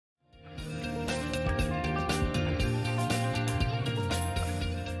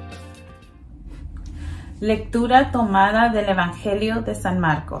Lectura tomada del Evangelio de San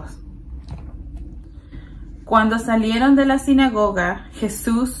Marcos. Cuando salieron de la sinagoga,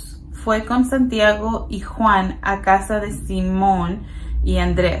 Jesús fue con Santiago y Juan a casa de Simón y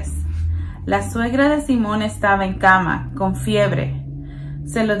Andrés. La suegra de Simón estaba en cama, con fiebre.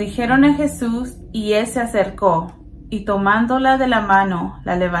 Se lo dijeron a Jesús y él se acercó, y tomándola de la mano,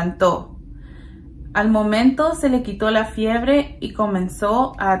 la levantó. Al momento se le quitó la fiebre y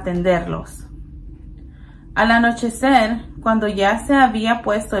comenzó a atenderlos. Al anochecer, cuando ya se había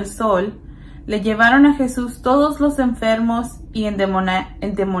puesto el sol, le llevaron a Jesús todos los enfermos y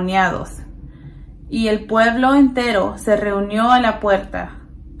endemoniados, y el pueblo entero se reunió a la puerta.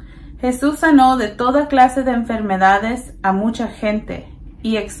 Jesús sanó de toda clase de enfermedades a mucha gente,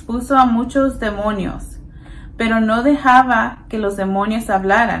 y expuso a muchos demonios, pero no dejaba que los demonios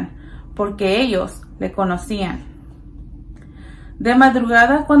hablaran, porque ellos le conocían. De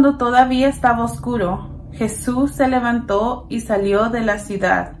madrugada, cuando todavía estaba oscuro, Jesús se levantó y salió de la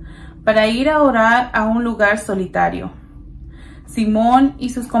ciudad para ir a orar a un lugar solitario. Simón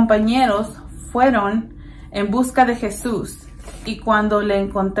y sus compañeros fueron en busca de Jesús, y cuando le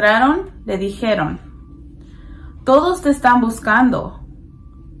encontraron, le dijeron: «Todos te están buscando».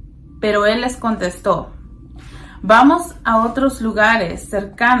 Pero él les contestó: «Vamos a otros lugares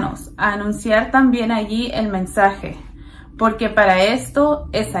cercanos a anunciar también allí el mensaje, porque para esto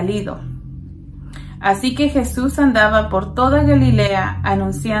he salido». Así que Jesús andaba por toda Galilea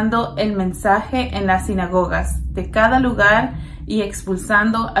anunciando el mensaje en las sinagogas de cada lugar y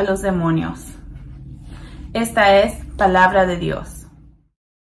expulsando a los demonios. Esta es palabra de Dios.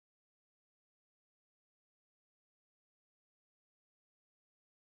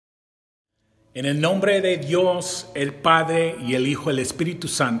 En el nombre de Dios, el Padre y el Hijo y el Espíritu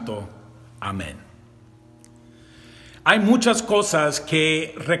Santo. Amén. Hay muchas cosas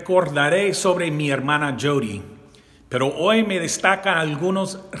que recordaré sobre mi hermana Jody, pero hoy me destacan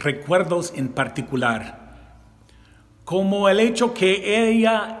algunos recuerdos en particular, como el hecho que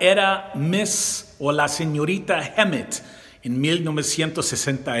ella era Miss o la señorita Hemet en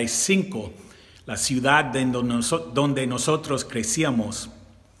 1965, la ciudad donde nosotros crecíamos.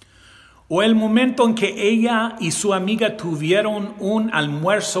 O el momento en que ella y su amiga tuvieron un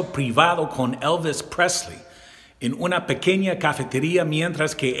almuerzo privado con Elvis Presley en una pequeña cafetería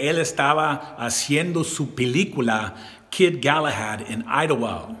mientras que él estaba haciendo su película Kid Galahad en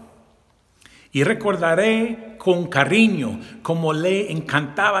Idlewild. Y recordaré con cariño cómo le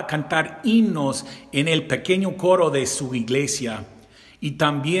encantaba cantar himnos en el pequeño coro de su iglesia, y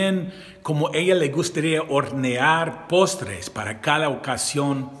también cómo ella le gustaría hornear postres para cada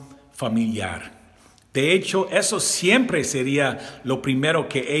ocasión familiar. De hecho, eso siempre sería lo primero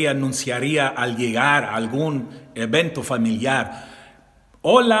que ella anunciaría al llegar a algún evento familiar.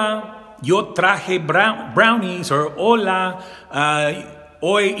 Hola, yo traje brownies, o hola,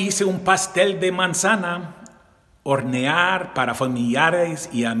 hoy hice un pastel de manzana. Hornear para familiares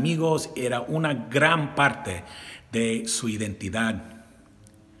y amigos era una gran parte de su identidad.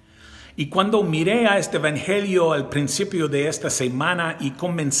 Y cuando miré a este evangelio al principio de esta semana y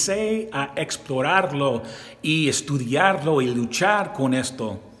comencé a explorarlo y estudiarlo y luchar con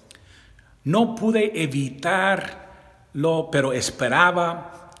esto, no pude evitarlo, pero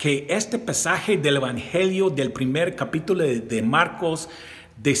esperaba que este pasaje del evangelio del primer capítulo de Marcos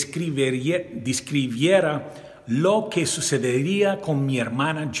describiera lo que sucedería con mi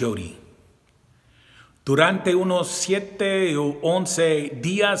hermana Jody. Durante unos 7 o 11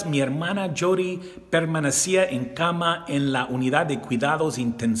 días, mi hermana Jody permanecía en cama en la unidad de cuidados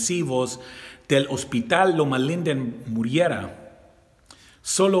intensivos del Hospital Loma Linda en Murrieta.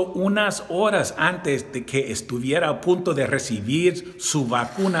 Solo unas horas antes de que estuviera a punto de recibir su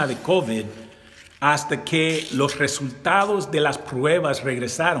vacuna de COVID, hasta que los resultados de las pruebas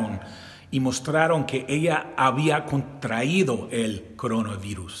regresaron y mostraron que ella había contraído el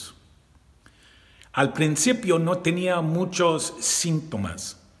coronavirus. Al principio no tenía muchos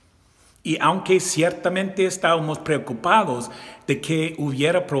síntomas, y aunque ciertamente estábamos preocupados de que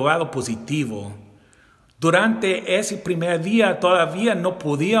hubiera probado positivo, durante ese primer día todavía no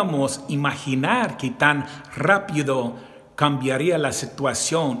podíamos imaginar que tan rápido cambiaría la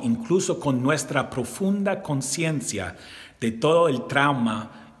situación, incluso con nuestra profunda conciencia de todo el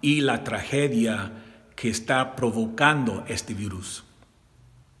trauma y la tragedia que está provocando este virus.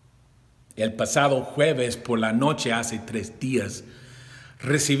 El pasado jueves por la noche, hace 3 días,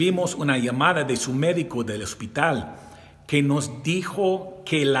 recibimos una llamada de su médico del hospital que nos dijo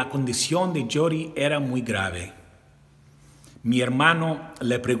que la condición de Jody era muy grave. Mi hermano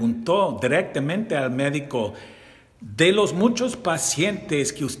le preguntó directamente al médico De los muchos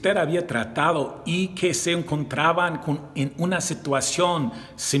pacientes que usted había tratado y que se encontraban en una situación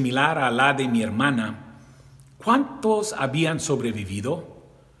similar a la de mi hermana, ¿cuántos habían sobrevivido?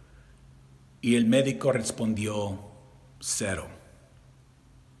 Y el médico respondió, 0.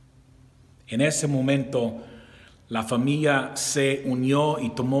 En ese momento, la familia se unió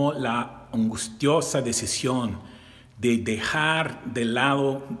y tomó la angustiosa decisión de dejar de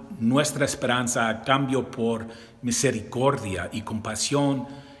lado nuestra esperanza a cambio por misericordia y compasión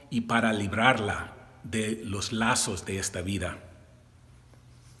y para librarla de los lazos de esta vida.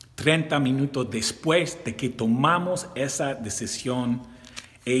 30 minutos después de que tomamos esa decisión,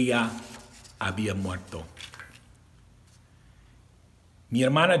 ella había muerto. Mi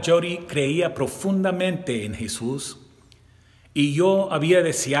hermana Jody creía profundamente en Jesús y yo había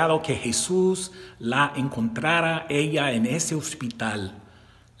deseado que Jesús la encontrara ella en ese hospital,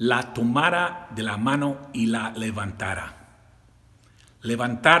 la tomara de la mano y la levantara.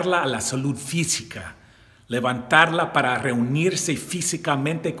 Levantarla a la salud física, levantarla para reunirse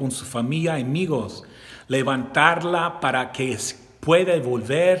físicamente con su familia y amigos, levantarla para que pueda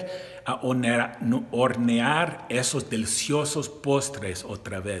volver a hornear esos deliciosos postres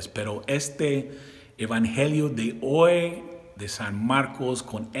otra vez. Pero este evangelio de hoy de San Marcos,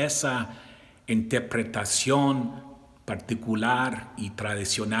 con esa interpretación particular y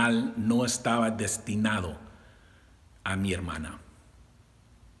tradicional, no estaba destinado a mi hermana.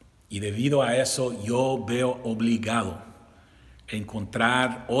 Y debido a eso yo veo obligado a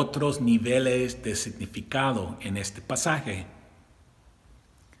encontrar otros niveles de significado en este pasaje.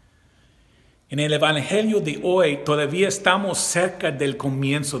 En el evangelio de hoy todavía estamos cerca del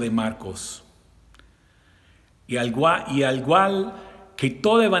comienzo de Marcos. Y al igual que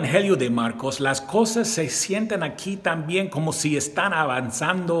todo evangelio de Marcos, las cosas se sienten aquí también como si están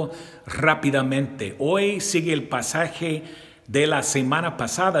avanzando rápidamente. Hoy sigue el pasaje de la semana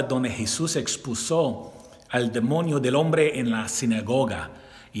pasada donde Jesús expulsó al demonio del hombre en la sinagoga.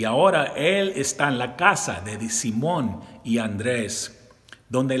 Y ahora él está en la casa de Simón y Andrés,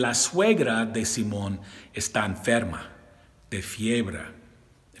 donde la suegra de Simón está enferma de fiebre.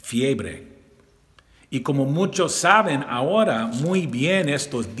 Y como muchos saben ahora muy bien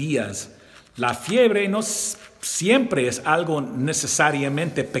estos días, la fiebre no siempre es algo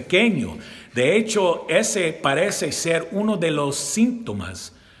necesariamente pequeño. De hecho, ese parece ser uno de los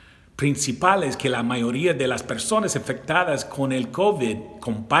síntomas principales que la mayoría de las personas afectadas con el COVID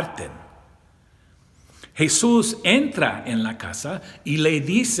comparten. Jesús entra en la casa y le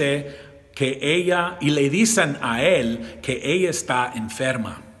dicen a él que ella está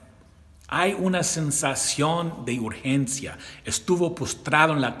enferma. Hay una sensación de urgencia. Estuvo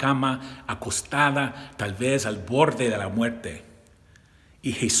postrado en la cama, acostada, tal vez al borde de la muerte.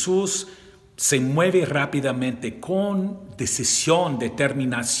 Y Jesús se mueve rápidamente con decisión,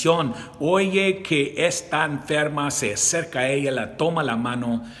 determinación. Oye que está enferma, se acerca a ella, la toma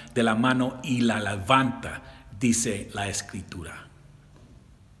de la mano y la levanta, dice la Escritura.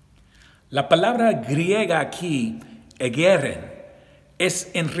 La palabra griega aquí, egeren,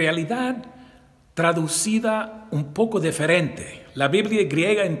 es en realidad traducida un poco diferente. La Biblia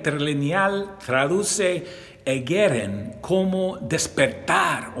griega interlineal traduce egeren como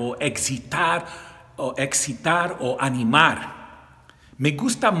despertar o excitar o animar. Me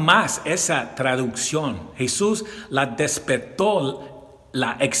gusta más esa traducción. Jesús la despertó,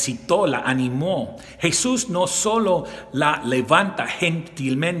 la excitó, la animó. Jesús no solo la levanta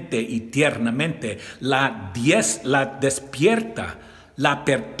gentilmente y tiernamente, la despierta, la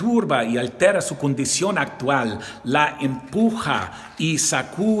perturba y altera su condición actual, la empuja y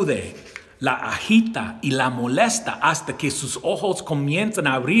sacude, la agita y la molesta hasta que sus ojos comienzan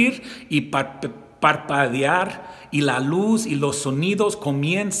a abrir y parpadear y la luz y los sonidos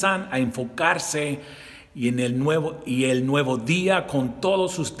comienzan a enfocarse y el nuevo día con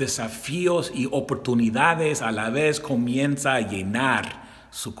todos sus desafíos y oportunidades a la vez comienza a llenar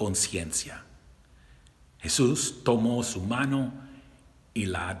su conciencia. Jesús tomó su mano y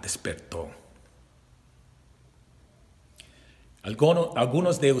la despertó.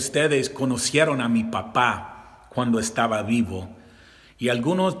 Algunos de ustedes conocieron a mi papá cuando estaba vivo y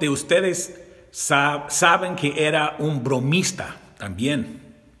algunos de ustedes saben que era un bromista también.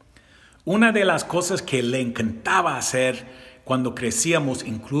 Una de las cosas que le encantaba hacer cuando crecíamos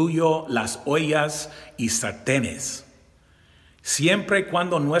incluyó las ollas y sartenes. Siempre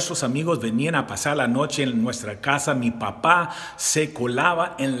cuando nuestros amigos venían a pasar la noche en nuestra casa, mi papá se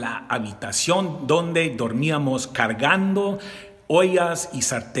colaba en la habitación donde dormíamos cargando ollas y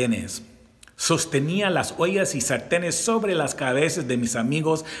sartenes. Sostenía las ollas y sartenes sobre las cabezas de mis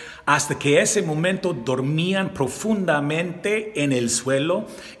amigos hasta que ese momento dormían profundamente en el suelo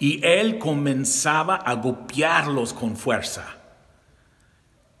y él comenzaba a golpearlos con fuerza.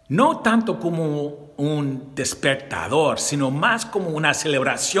 No tanto como un despertador, sino más como una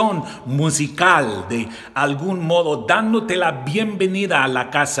celebración musical, de algún modo dándote la bienvenida a la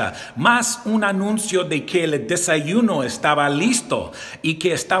casa, más un anuncio de que el desayuno estaba listo y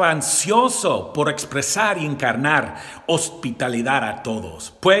que estaba ansioso por expresar y encarnar hospitalidad a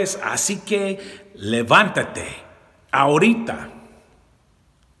todos. Pues así que levántate ahorita.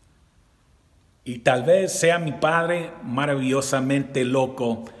 Y tal vez sea mi padre maravillosamente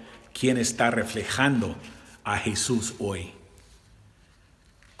loco quien está reflejando a Jesús hoy.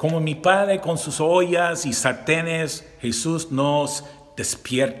 Como mi padre con sus ollas y sartenes, Jesús nos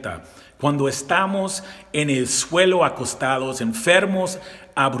despierta. Cuando estamos en el suelo acostados, enfermos,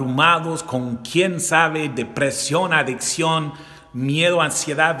 abrumados con quién sabe, depresión, adicción, miedo,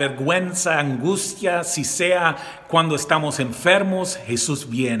 ansiedad, vergüenza, angustia, si sea cuando estamos enfermos, Jesús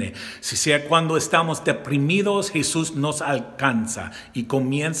viene. Si sea cuando estamos deprimidos, Jesús nos alcanza y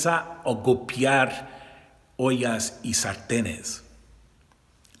comienza a golpear ollas y sartenes.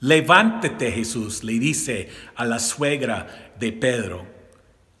 Levántate, Jesús, le dice a la suegra de Pedro.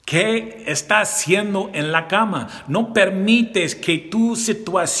 ¿Qué estás haciendo en la cama? No permites que tu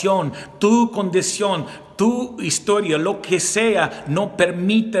situación, tu condición, tu historia, lo que sea, no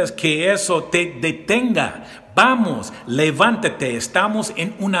permitas que eso te detenga. Vamos, levántate, estamos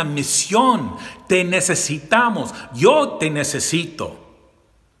en una misión, te necesitamos, yo te necesito.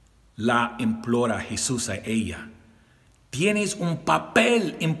 La implora Jesús a ella. Tienes un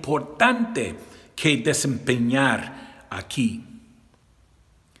papel importante que desempeñar aquí.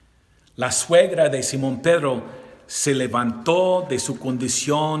 La suegra de Simón Pedro se levantó de su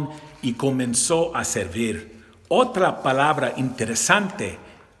condición y comenzó a servir. Otra palabra interesante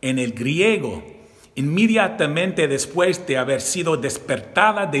en el griego, inmediatamente después de haber sido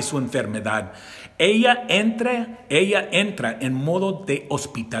despertada de su enfermedad, ella entra en modo de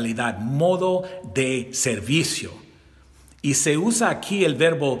hospitalidad, modo de servicio. Y se usa aquí el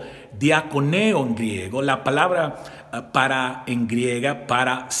verbo diaconeo en griego, la palabra en griega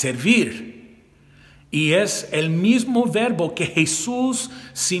para servir. Y es el mismo verbo que Jesús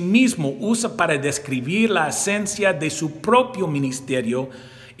sí mismo usa para describir la esencia de su propio ministerio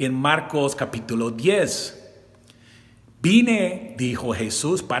en Marcos capítulo 10. Vine, dijo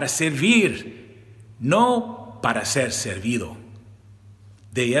Jesús, para servir, no para ser servido.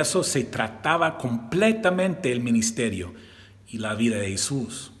 De eso se trataba completamente el ministerio y la vida de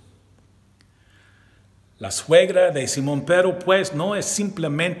Jesús. La suegra de Simón Pedro, pues, no es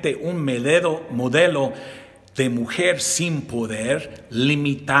simplemente un modelo de mujer sin poder,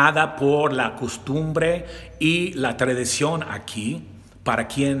 limitada por la costumbre y la tradición aquí, para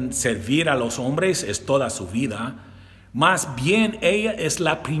quien servir a los hombres es toda su vida. Más bien, ella es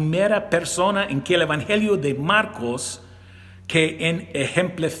la primera persona en que el Evangelio de Marcos que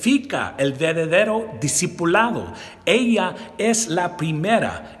ejemplifica el verdadero discipulado. Ella es la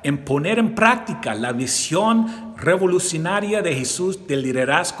primera en poner en práctica la visión revolucionaria de Jesús del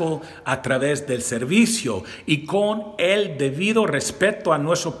liderazgo a través del servicio, y con el debido respeto a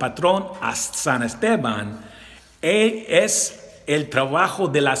nuestro patrón, a San Esteban, es el trabajo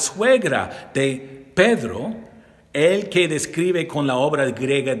de la suegra de Pedro, el que describe con la obra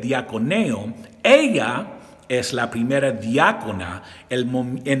griega diaconeo. Ella es la primera diácona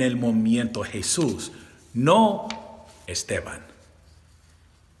en el movimiento Jesús, no Esteban.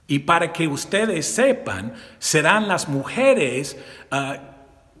 Y para que ustedes sepan, serán las mujeres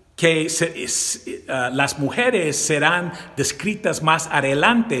las mujeres serán descritas más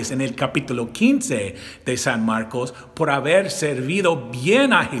adelante en el capítulo 15 de San Marcos por haber servido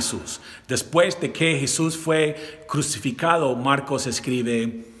bien a Jesús. Después de que Jesús fue crucificado, Marcos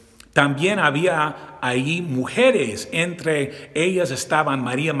escribe: también había ahí mujeres, entre ellas estaban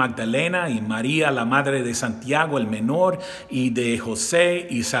María Magdalena y María, la madre de Santiago el menor, y de José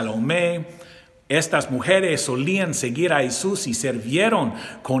y Salomé. Estas mujeres solían seguir a Jesús y sirvieron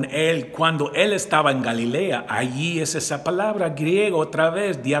con él cuando él estaba en Galilea. Allí es esa palabra griega otra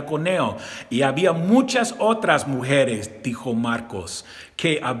vez, diaconeo. Y había muchas otras mujeres, dijo Marcos,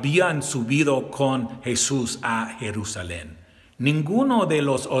 que habían subido con Jesús a Jerusalén. Ninguno de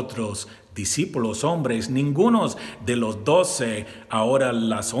los otros discípulos hombres, ninguno de los 12, ahora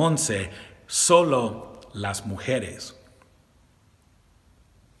las 11, solo las mujeres.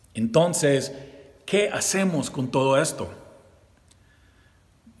 Entonces, ¿qué hacemos con todo esto?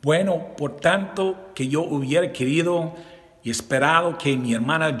 Bueno, por tanto que yo hubiera querido y esperado que mi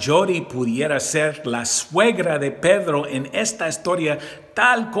hermana Jody pudiera ser la suegra de Pedro en esta historia,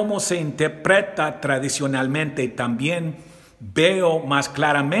 tal como se interpreta tradicionalmente. También veo más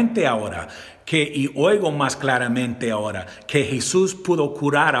claramente ahora y oigo más claramente ahora que Jesús pudo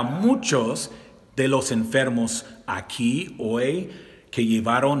curar a muchos de los enfermos aquí hoy que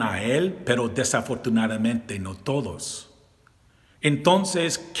llevaron a Él, pero desafortunadamente no todos.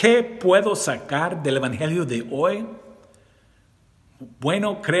 Entonces, ¿qué puedo sacar del Evangelio de hoy?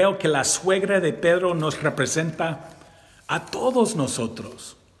 Bueno, creo que la suegra de Pedro nos representa a todos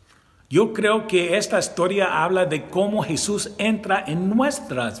nosotros. Yo creo que esta historia habla de cómo Jesús entra en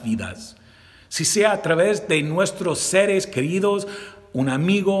nuestras vidas, si sea a través de nuestros seres queridos, un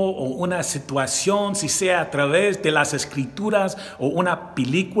amigo o una situación, si sea a través de las escrituras o una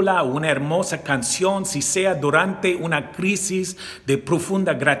película o una hermosa canción, si sea durante una crisis de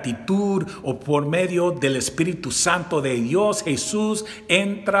profunda gratitud o por medio del Espíritu Santo de Dios. Jesús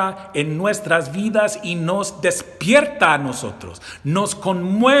entra en nuestras vidas y nos despierta a nosotros, nos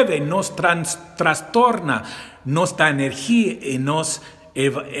conmueve, nos trastorna, nos da energía y nos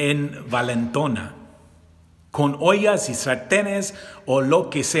envalentona. Con ollas y sartenes o lo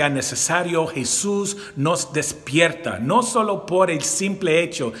que sea necesario, Jesús nos despierta, no solo por el simple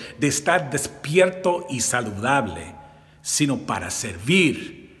hecho de estar despierto y saludable, sino para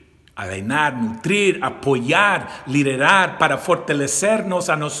servir, alegrar, nutrir, apoyar, liderar, para fortalecernos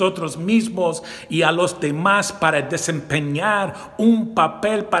a nosotros mismos y a los demás, para desempeñar un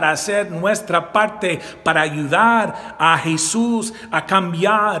papel, para hacer nuestra parte, para ayudar a Jesús a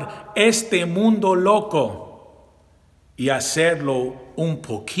cambiar este mundo loco y hacerlo un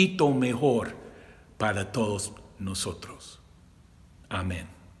poquito mejor para todos nosotros. Amén.